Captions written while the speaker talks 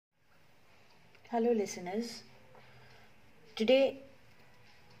Hello listeners. Today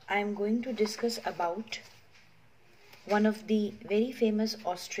I am going to discuss about one of the very famous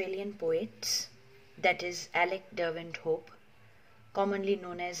Australian poets, that is Alec Derwent-Hope, commonly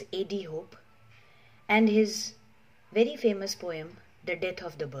known as A.D. Hope, and his very famous poem The Death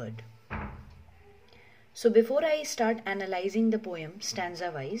of the Bird. So before I start analyzing the poem stanza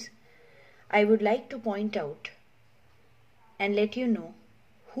wise, I would like to point out and let you know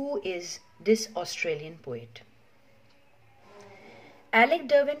who is this Australian poet. Alec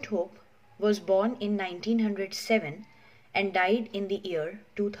Derwent-Hope was born in 1907 and died in the year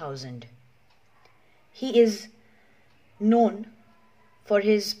 2000. He is known for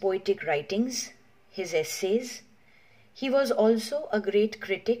his poetic writings, his essays. He was also a great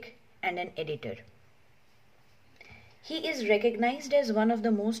critic and an editor. He is recognized as one of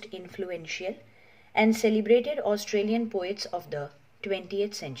the most influential and celebrated Australian poets of the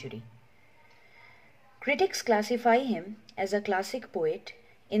 20th century. Critics classify him as a classic poet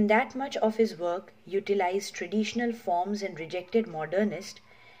in that much of his work utilized traditional forms and rejected modernist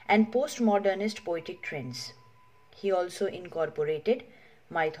and postmodernist poetic trends. He also incorporated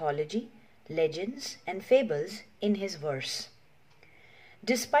mythology, legends, and fables in his verse.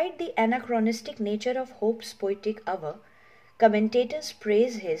 Despite the anachronistic nature of Hope's poetic hour, commentators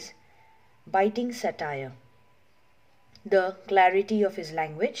praise his biting satire, the clarity of his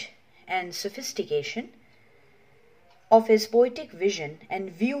language, and sophistication of his poetic vision, and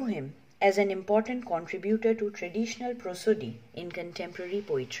view him as an important contributor to traditional prosody in contemporary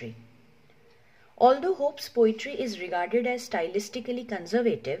poetry. Although Hope's poetry is regarded as stylistically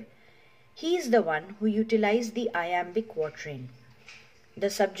conservative, he is the one who utilized the iambic quatrain. The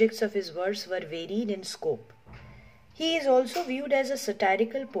subjects of his verse were varied in scope. He is also viewed as a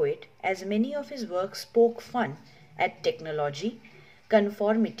satirical poet, as many of his works poke fun at technology,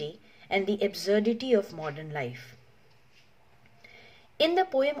 conformity, and the absurdity of modern life. In the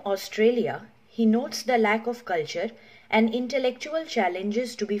poem Australia, he notes the lack of culture and intellectual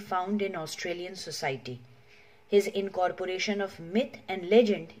challenges to be found in Australian society. His incorporation of myth and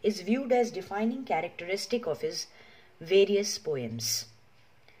legend is viewed as defining characteristic of his various poems.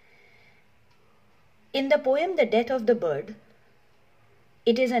 In the poem The Death of the Bird,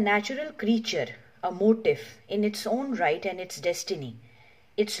 it is a natural creature, a motif in its own right and its destiny,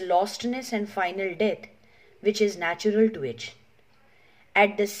 its lostness and final death, which is natural to it.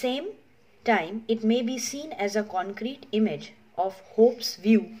 At the same time, it may be seen as a concrete image of Hope's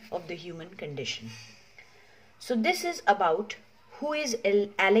view of the human condition. So this is about who is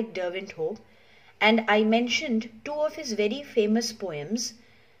Alec Derwent-Hope, and I mentioned two of his very famous poems,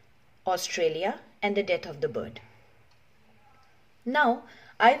 Australia and The Death of the Bird. Now,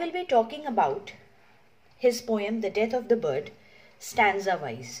 I will be talking about his poem The Death of the Bird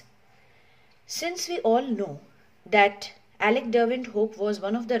stanza-wise. Since we all know that Alec Derwent-Hope was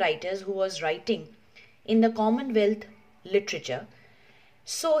one of the writers who was writing in the Commonwealth literature,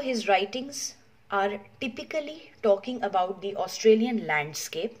 so his writings are typically talking about the Australian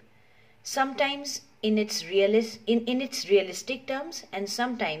landscape, sometimes in its realistic terms and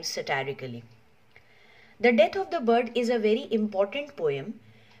sometimes satirically. The Death of the Bird is a very important poem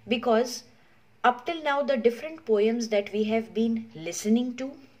because up till now the different poems that we have been listening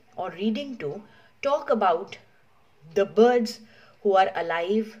to or reading to talk about the birds who are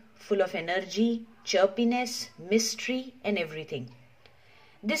alive, full of energy, chirpiness, mystery, and everything.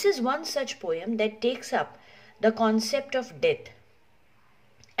 This is one such poem that takes up the concept of death.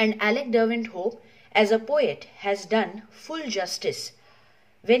 And Alec Derwent-Hope, as a poet, has done full justice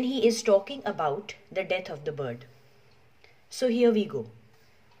when he is talking about the death of the bird. So here we go.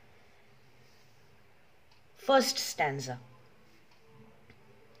 First stanza.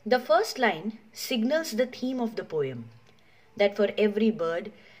 The first line signals the theme of the poem, that for every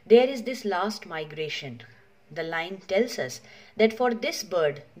bird there is this last migration. The line tells us that for this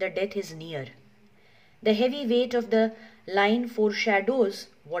bird the death is near. The heavy weight of the line foreshadows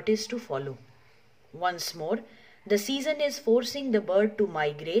what is to follow. Once more, the season is forcing the bird to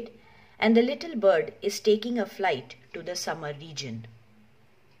migrate, and the little bird is taking a flight to the summer region.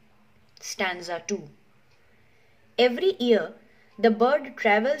 Stanza 2. Every year, the bird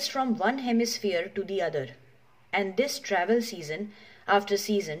travels from one hemisphere to the other, and this travel season after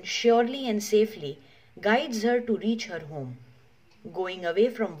season surely and safely guides her to reach her home. Going away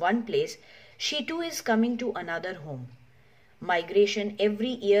from one place, she too is coming to another home. Migration every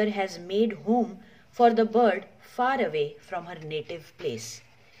year has made home for the bird far away from her native place.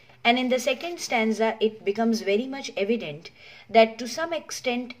 And in the second stanza, it becomes very much evident that to some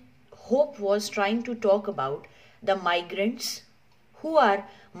extent Hope was trying to talk about the migrants who are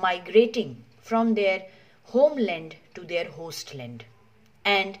migrating from their homeland to their hostland.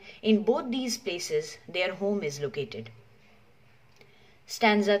 And in both these places, their home is located.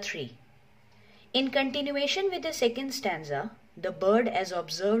 Stanza 3. In continuation with the second stanza, the bird as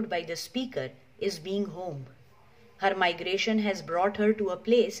observed by the speaker is being home. Her migration has brought her to a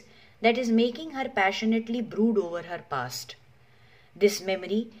place that is making her passionately brood over her past. This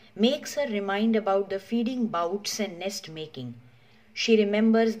memory makes her remind about the feeding bouts and nest making. She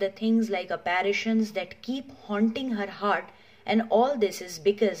remembers the things like apparitions that keep haunting her heart, and all this is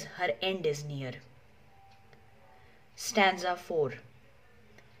because her end is near. Stanza 4.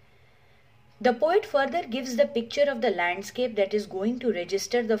 The poet further gives the picture of the landscape that is going to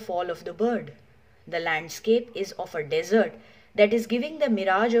register the fall of the bird. The landscape is of a desert that is giving the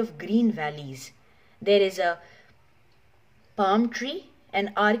mirage of green valleys. There is a palm tree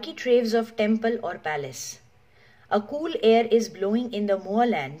and architraves of temple or palace. A cool air is blowing in the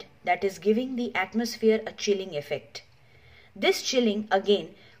moorland that is giving the atmosphere a chilling effect. This chilling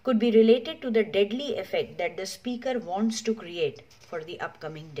again could be related to the deadly effect that the speaker wants to create for the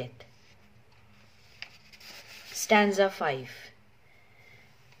upcoming death. Stanza 5.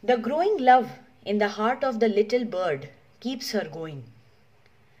 The growing love in the heart of the little bird keeps her going.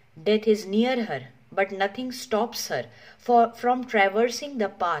 Death is near her, but nothing stops her from traversing the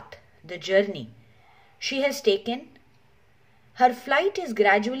path, the journey she has taken. Her flight is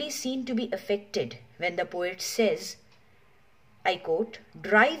gradually seen to be affected when the poet says, I quote,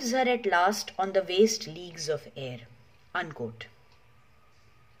 drives her at last on the vast leagues of air, unquote.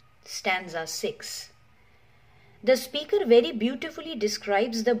 Stanza 6. The speaker very beautifully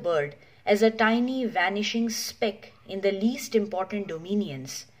describes the bird as a tiny vanishing speck in the least important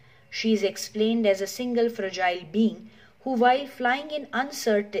dominions. She is explained as a single fragile being who while flying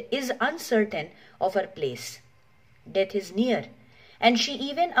is uncertain of her place. Death is near, and she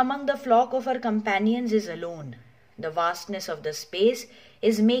even among the flock of her companions is alone. The vastness of the space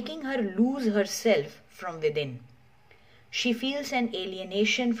is making her lose herself from within. She feels an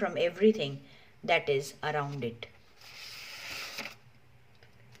alienation from everything that is around it.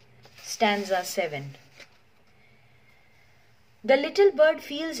 Stanza 7. The little bird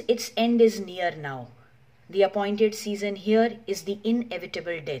feels its end is near now. The appointed season here is the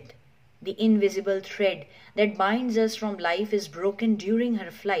inevitable death. The invisible thread that binds us from life is broken during her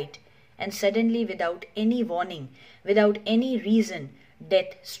flight, and suddenly, without any warning, without any reason,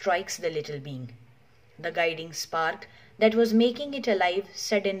 death strikes the little being. The guiding spark that was making it alive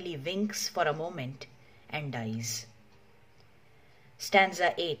suddenly winks for a moment and dies.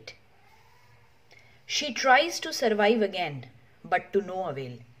 Stanza 8. She tries to survive again, but to no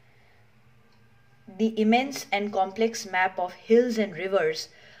avail. The immense and complex map of hills and rivers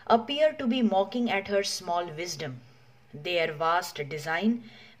appear to be mocking at her small wisdom. Their vast design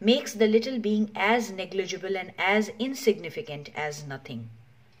makes the little being as negligible and as insignificant as nothing.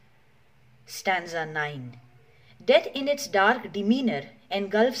 Stanza 9. Death in its dark demeanor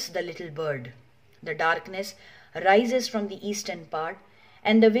engulfs the little bird. The darkness rises from the eastern part,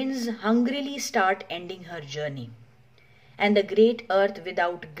 and the winds hungrily start ending her journey. And the great earth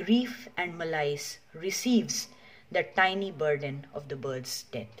without grief and malice receives the tiny burden of the bird's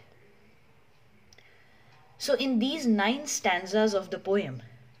death. So in these 9 stanzas of the poem,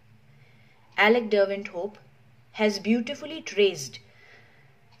 Alec Derwent-Hope has beautifully traced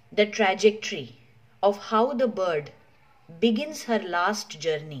the trajectory of how the bird begins her last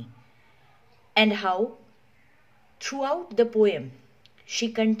journey, and how throughout the poem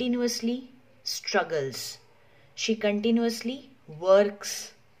she continuously struggles, she continuously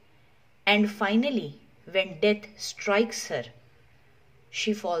works, and finally when death strikes her,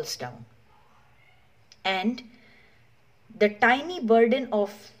 she falls down. And the tiny burden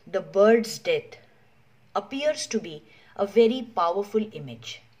of the bird's death appears to be a very powerful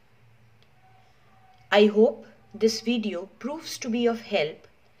image. I hope this video proves to be of help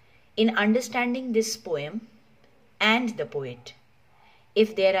in understanding this poem and the poet.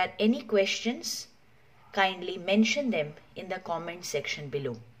 If there are any questions, kindly mention them in the comment section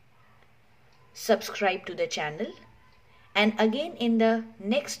below. Subscribe to the channel, and again in the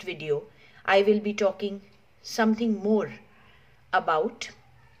next video I will be talking something more about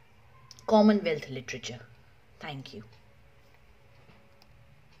Commonwealth literature. Thank you.